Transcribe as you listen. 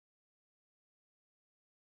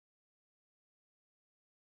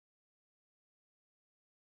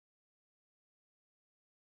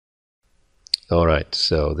Alright,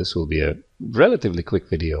 so this will be a relatively quick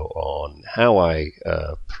video on how I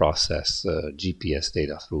process GPS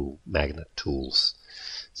data through Magnet Tools.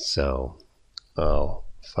 So I'll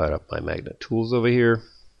fire up my Magnet Tools over here.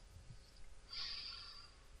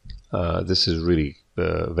 This is really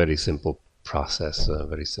a very simple process, a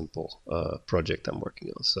very simple project I'm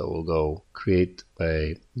working on. So we'll go create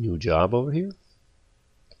a new job over here,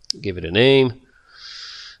 give it a name.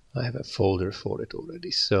 I have a folder for it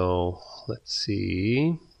already, so let's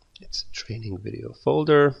see, it's a training video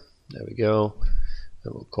folder. There we go,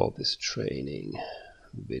 and we'll call this training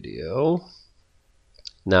video.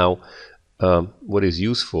 Now what is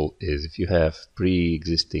useful is if you have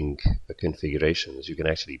pre-existing configurations, you can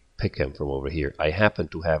actually pick them from over here. I happen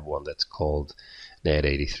to have one that's called Net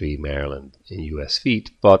 83 Maryland in US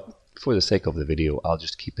feet, but for the sake of the video I'll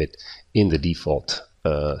just keep it in the default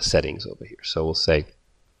settings over here. So we'll say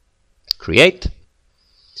create,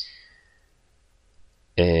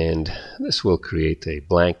 and this will create a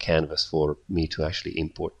blank canvas for me to actually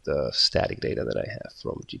import the static data that I have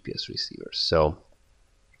from GPS receivers. So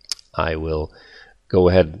I will go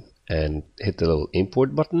ahead and hit the little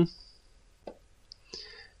import button,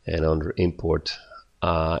 and under import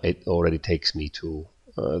it already takes me to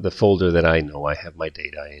the folder that I know I have my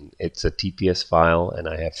data in. It's a TPS file, and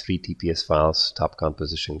I have 3 TPS files, Topcon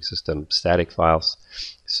Positioning System static files.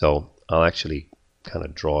 So I'll actually kind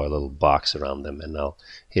of draw a little box around them, and I'll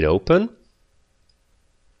hit open.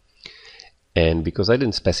 And because I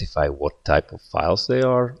didn't specify what type of files they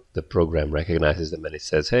are, the program recognizes them and it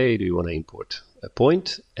says, hey, do you want to import a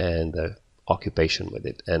point and the occupation with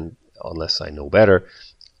it? And unless I know better,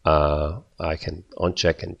 I can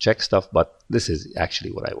uncheck and check stuff, but this is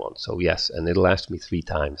actually what I want. So yes, and it'll ask me 3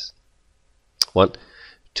 times. 1,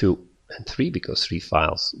 2, and 3, because 3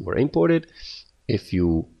 files were imported. If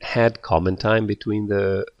you had comment time between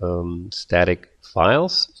the static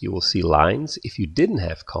files, you will see lines. If you didn't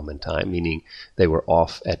have comment time, meaning they were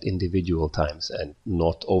off at individual times and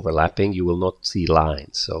not overlapping, you will not see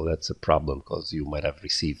lines. So that's a problem, because you might have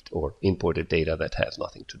received or imported data that has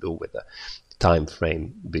nothing to do with the time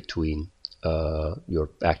frame between your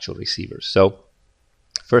actual receivers. So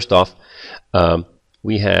first off,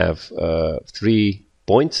 we have 3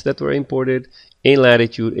 points that were imported in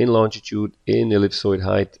latitude, in longitude, in ellipsoid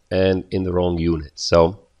height, and in the wrong unit.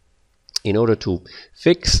 So in order to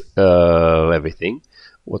fix everything,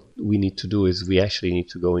 what we need to do is we actually need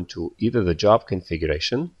to go into either the job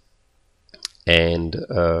configuration and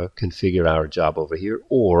configure our job over here,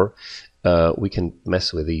 or we can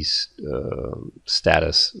mess with these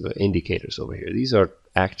status indicators over here. These are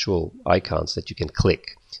actual icons that you can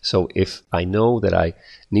click. So if I know that I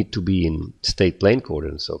need to be in state plane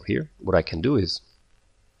coordinates over here, what I can do is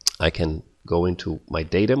I can go into my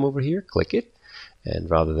datum over here, click it, and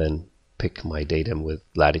rather than pick my datum with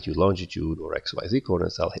latitude, longitude, or XYZ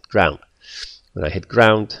coordinates, I'll hit ground. When I hit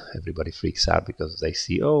ground, everybody freaks out because they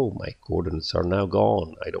see, oh, my coordinates are now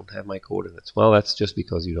gone. I don't have my coordinates. Well, that's just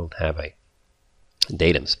because you don't have a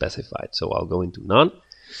datum specified. So I'll go into none.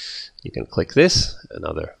 You can click this,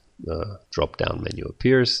 another drop-down menu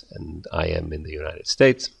appears, and I am in the United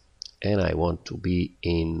States, and I want to be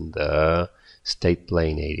in the state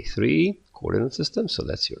plane 83 coordinate system, so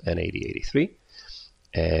that's your N8083,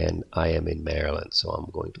 and I am in Maryland, so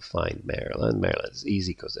I'm going to find Maryland. Maryland is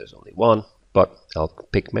easy because there's only one, but I'll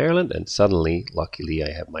pick Maryland, and suddenly, luckily,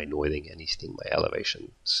 I have my northing and easting, my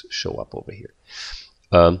elevations show up over here.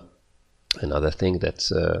 Another thing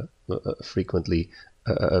that's frequently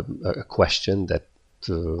a question that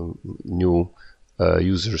new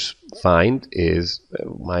users find is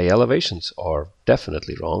my elevations are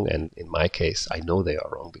definitely wrong, and in my case I know they are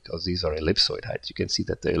wrong because these are ellipsoid heights. You can see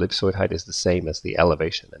that the ellipsoid height is the same as the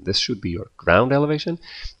elevation, and this should be your ground elevation,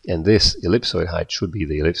 and this ellipsoid height should be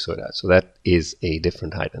the ellipsoid height. So that is a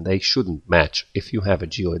different height, and they shouldn't match if you have a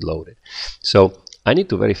geoid loaded. So I need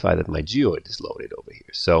to verify that my geoid is loaded over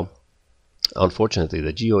here. So unfortunately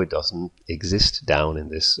the geoid doesn't exist down in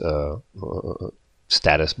this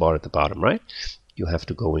status bar at the bottom right. You have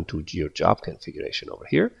to go into your job configuration over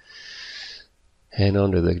here, and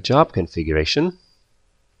under the job configuration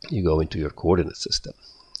you go into your coordinate system,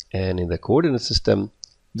 and in the coordinate system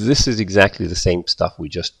this is exactly the same stuff we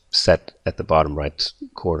just set at the bottom right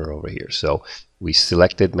corner over here. So we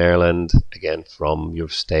selected Maryland again from your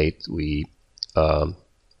state. We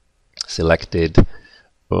selected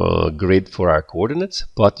grid for our coordinates,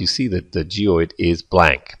 but you see that the geoid is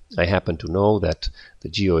blank. I happen to know that the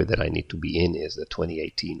geoid that I need to be in is the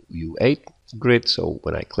 2018 U8 grid, so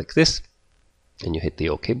when I click this and you hit the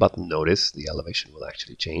OK button, notice the elevation will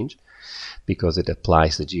actually change because it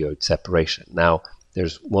applies the geoid separation. Now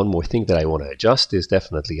there's one more thing that I want to adjust is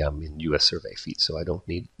definitely I'm in US survey feet, so I don't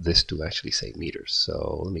need this to actually say meters.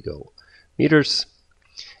 So let me go meters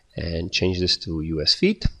and change this to US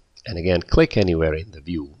feet. And again, click anywhere in the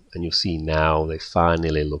view, and you'll see now they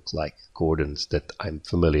finally look like coordinates that I'm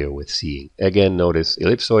familiar with seeing. Again, notice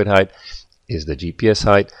ellipsoid height is the GPS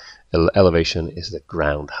height, elevation is the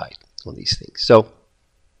ground height on these things. So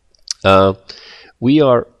we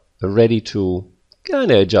are ready to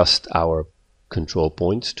kind of adjust our control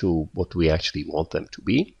points to what we actually want them to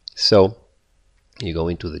be. So you go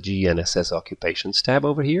into the GNSS occupations tab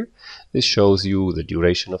over here. This shows you the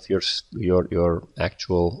duration of your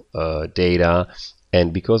actual data.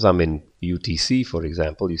 And because I'm in UTC, for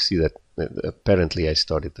example, you see that apparently I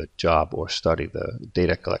started the job or started the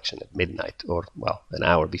data collection at midnight, or well, an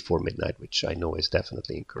hour before midnight, which I know is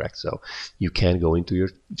definitely incorrect. So you can go into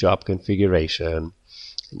your job configuration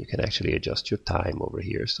and you can actually adjust your time over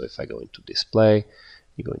here. So if I go into display,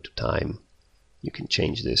 you go into time, you can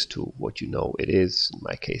change this to what you know it is. In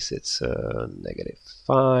my case, it's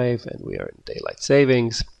 -5, and we are in daylight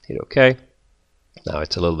savings. Hit OK. Now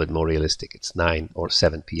it's a little bit more realistic. It's 9 or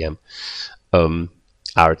 7 p.m.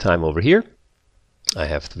 Our time over here. I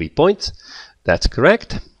have 3 points. That's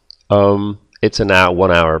correct. It's a now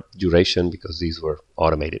 1 hour duration because these were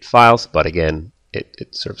automated files, but again,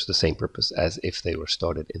 it serves the same purpose as if they were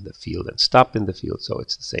started in the field and stopped in the field, so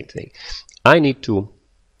it's the same thing. I need to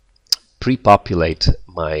pre-populate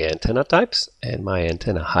my antenna types and my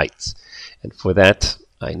antenna heights, and for that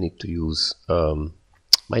I need to use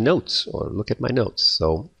my notes, or look at my notes.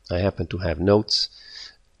 So I happen to have notes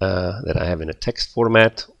that I have in a text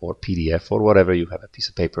format or PDF or whatever. You have a piece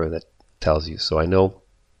of paper that tells you. So I know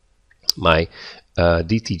my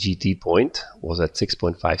DTGT point was at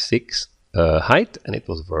 6.56 height, and it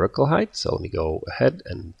was vertical height. So let me go ahead,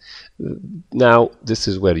 and now this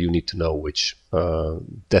is where you need to know which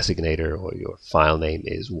designator or your file name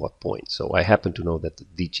is what point. So I happen to know that the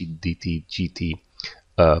DTGT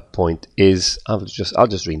point is, I'll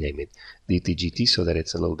just rename it DTGT so that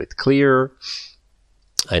it's a little bit clearer.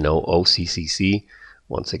 I know OCCC,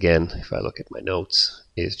 once again, if I look at my notes,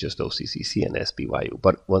 is just OCCC and SBYU.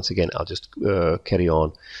 But once again, I'll just carry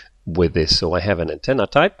on with this. So I have an antenna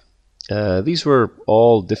type. These were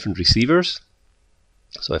all different receivers.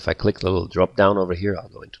 So if I click the little drop down over here, I'll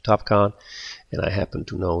go into Topcon, and I happen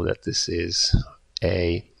to know that this is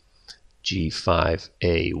a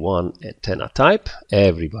G5A1 antenna type.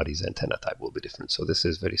 Everybody's antenna type will be different, so this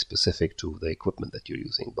is very specific to the equipment that you're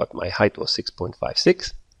using. But my height was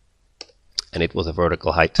 6.56, and it was a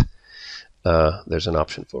vertical height. There's an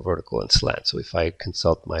option for vertical and slant. So if I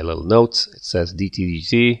consult my little notes, it says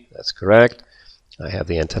DTGT. That's correct. I have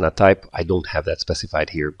the antenna type. I don't have that specified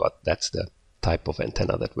here, but that's the type of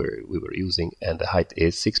antenna that we were using, and the height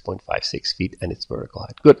is 6.56 feet, and it's vertical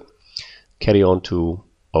height. Good. Carry on to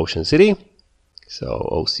Ocean City. So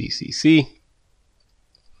OCCC.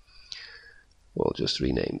 We'll just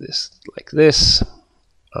rename this like this.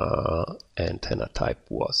 Antenna type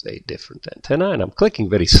was a different antenna, and I'm clicking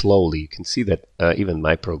very slowly. You can see that even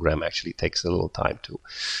my program actually takes a little time to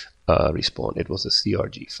respond. It was a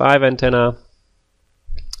CRG5 antenna,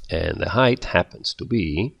 and the height happens to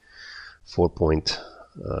be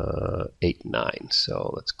 4.89.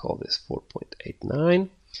 So let's call this 4.89.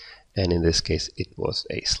 And in this case, it was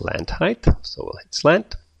a slant height. So we'll hit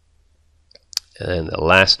slant. And the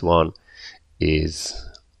last one is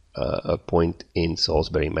a point in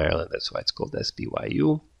Salisbury, Maryland. That's why it's called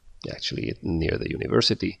SBYU. Actually, near the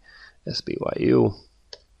university, SBYU.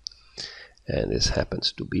 And this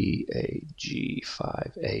happens to be a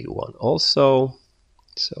G5A1 also.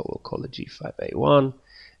 So we'll call it G5A1.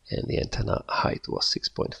 And the antenna height was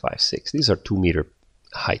 6.56. These are 2 meter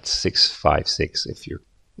heights, 6.56 if you're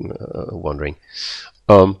wondering.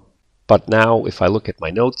 But now if I look at my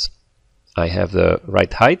notes, I have the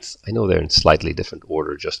right heights. I know they're in slightly different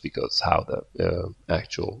order just because how the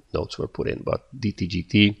actual notes were put in, but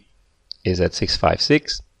DTGT is at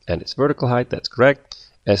 6.56 and its vertical height, that's correct.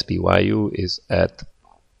 SBYU is at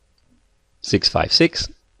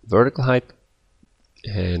 6.56 vertical height,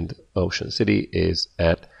 and Ocean City is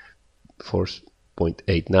at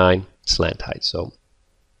 4.89 slant height. So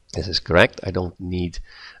this is correct. I don't need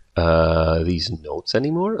these notes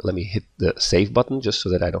anymore. Let me hit the save button just so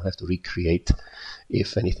that I don't have to recreate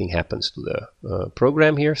if anything happens to the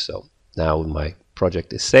program here. So now my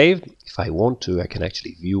project is saved. If I want to, I can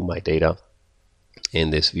actually view my data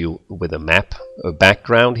in this view with a map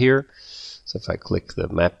background here. So if I click the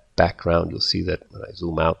map background, you'll see that when I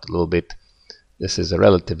zoom out a little bit, this is a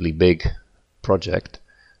relatively big project.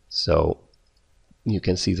 So you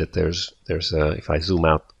can see that there's if I zoom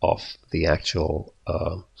out of the actual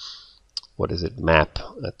what is it, map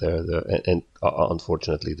and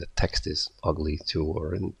unfortunately the text is ugly too,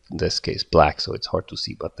 or in this case black, so it's hard to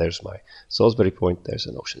see, but there's my Salisbury point, there's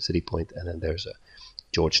an Ocean City point, and then there's a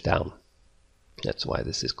Georgetown. That's why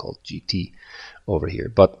this is called GT over here.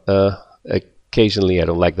 But occasionally I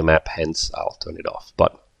don't like the map, hence I'll turn it off.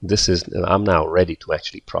 But this is, I'm now ready to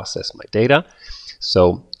actually process my data.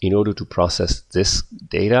 So in order to process this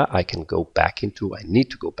data, I need to go back into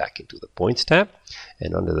the Points tab.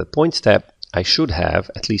 And under the Points tab, I should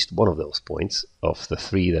have at least one of those points of the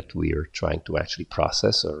 3 that we are trying to actually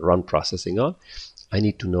process or run processing on. I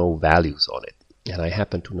need to know values on it. And I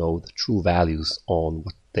happen to know the true values on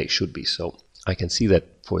what they should be. So I can see that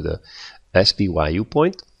for the SBYU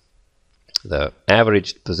point, the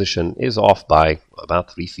average position is off by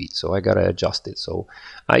about 3 feet, so I gotta adjust it. So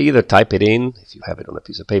I either type it in, if you have it on a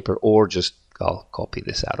piece of paper, or just I'll copy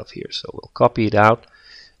this out of here. So we'll copy it out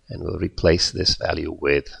and we'll replace this value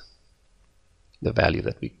with the value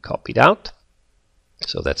that we copied out.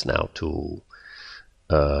 So that's now to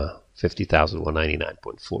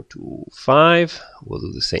 50,199.425. We'll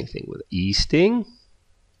do the same thing with easting.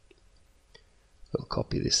 We'll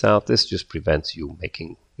copy this out. This just prevents you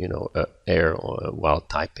making, error while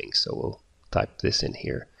typing. So we'll type this in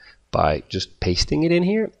here by just pasting it in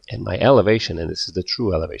here. And my elevation, and this is the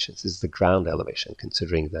true elevation, this is the ground elevation,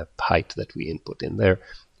 considering the height that we input in there,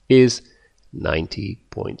 is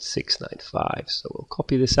 90.695. So we'll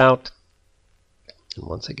copy this out. And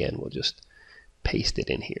once again, we'll just paste it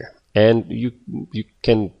in here. And you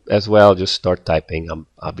can as well just start typing.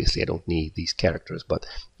 Obviously I don't need these characters, but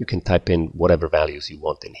you can type in whatever values you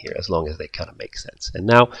want in here as long as they kind of make sense. And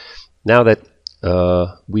now that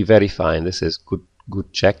we verify, and this is good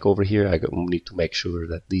check over here, I need to make sure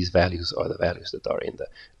that these values are the values that are in the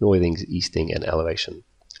northings, easting, and elevation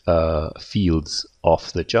fields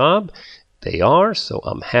of the job. They are, so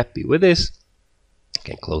I'm happy with this. I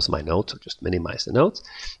can close my notes or just minimize the notes.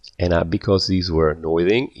 And because these were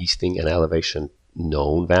northing, easting, and elevation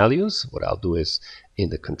known values, what I'll do is in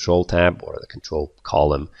the control tab or the control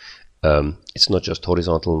column, it's not just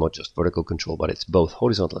horizontal, not just vertical control, but it's both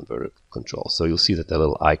horizontal and vertical control. So you'll see that the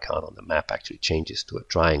little icon on the map actually changes to a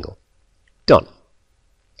triangle. Done.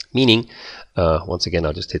 Meaning, once again,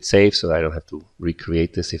 I'll just hit save so that I don't have to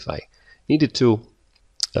recreate this if I needed to.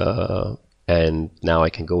 And now I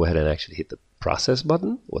can go ahead and actually hit the process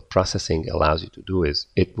button. What processing allows you to do is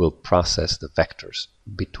it will process the vectors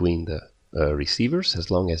between the receivers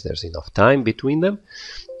as long as there's enough time between them.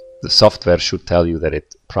 The software should tell you that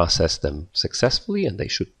it processed them successfully, and they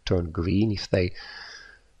should turn green if they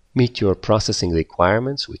meet your processing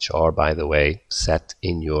requirements, which are, by the way, set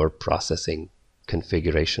in your processing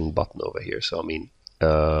configuration button over here. So I mean,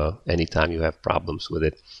 anytime you have problems with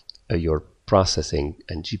it, your processing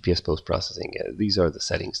and GPS post processing, these are the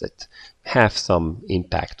settings that have some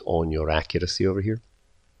impact on your accuracy over here.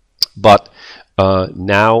 But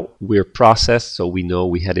now we're processed, so we know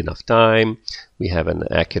we had enough time. We have an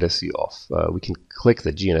accuracy of, we can click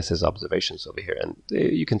the GNSS observations over here, and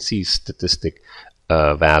you can see statistic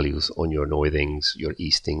values on your northings, your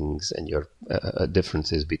eastings, and your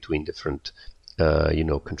differences between different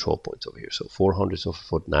control points over here. So 400ths of a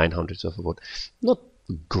foot, 900ths of a foot. Not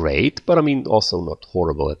great, but I mean also not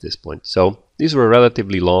horrible at this point. So these were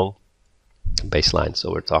relatively long baselines,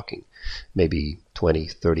 so we're talking maybe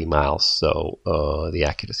 20-30 miles, so the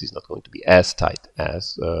accuracy is not going to be as tight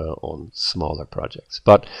as on smaller projects.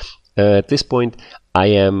 But at this point I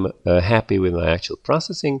am happy with my actual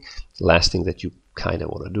processing. The last thing that you kind of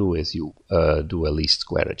want to do is you do a least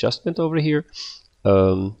square adjustment over here.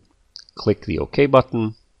 Click the OK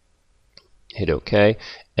button, hit OK,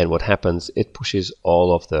 and what happens, it pushes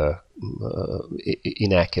all of the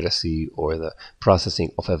inaccuracy or the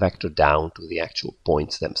processing of a vector down to the actual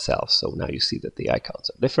points themselves. So now you see that the icons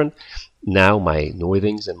are different. Now my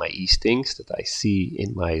northings and my eastings that I see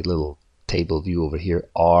in my little table view over here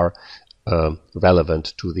are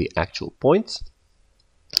relevant to the actual points,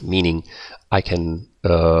 meaning I can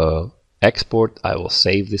export. I will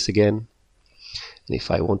save this again, and if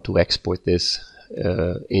I want to export this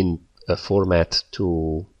in a format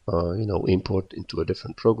to import into a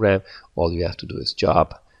different program, all you have to do is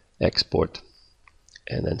job export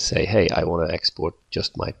and then say, hey, I want to export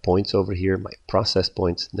just my points over here, my process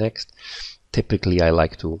points. Next, typically I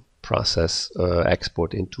like to process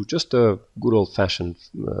export into just a good old-fashioned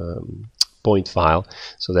point file,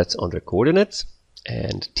 so that's under coordinates,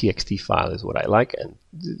 and txt file is what I like, and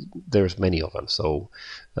there's many of them, so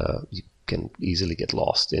you can easily get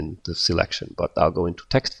lost in the selection. But I'll go into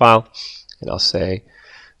text file and I'll say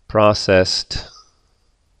processed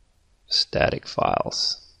static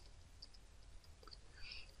files,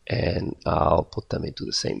 and I'll put them into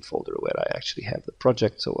the same folder where I actually have the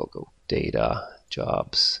project. So I'll go data,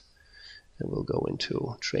 jobs, and we'll go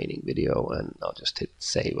into training video, and I'll just hit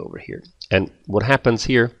save over here. And what happens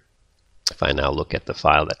here, if I now look at the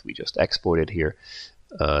file that we just exported here,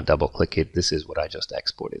 double click it, this is what I just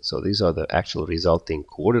exported. So these are the actual resulting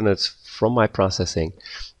coordinates from my processing,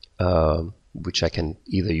 which I can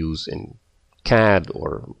either use in CAD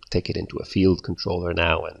or take it into a field controller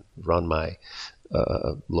now and run my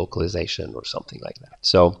localization or something like that.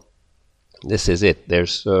 So this is it.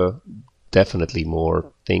 There's definitely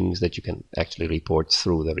more things that you can actually report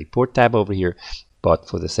through the report tab over here, but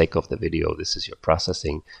for the sake of the video, this is your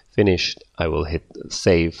processing finished. I will hit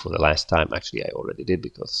save for the last time. Actually, I already did,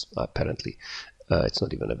 because apparently it's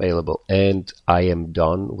not even available, and I am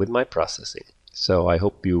done with my processing. So I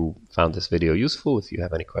hope you found this video useful. If you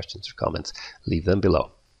have any questions or comments, leave them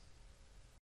below.